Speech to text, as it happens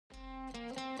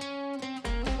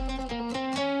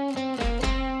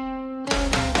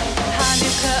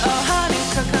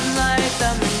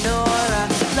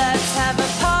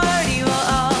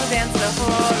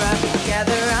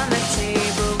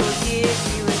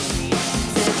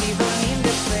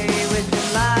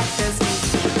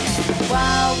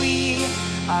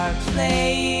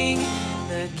playing,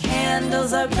 the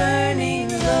candles are burning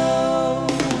low.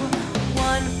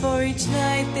 One for each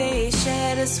night, they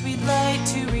shed a sweet light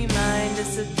to remind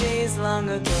us of days long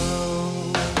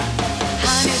ago.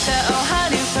 Hanukkah, oh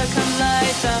Hanukkah, come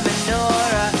light the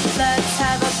menorah. Let's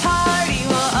have a party,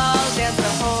 we'll all dance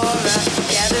the hora.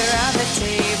 Gather around the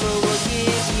table, we'll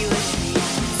give you a treat.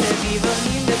 Sevivo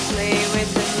need to play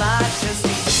with and lots of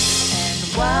sweet. And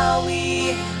while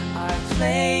we are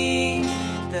playing,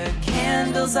 the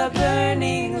candles are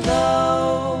burning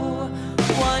low.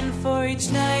 One for each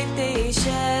night, they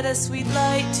shed a sweet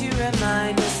light to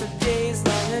remind us of days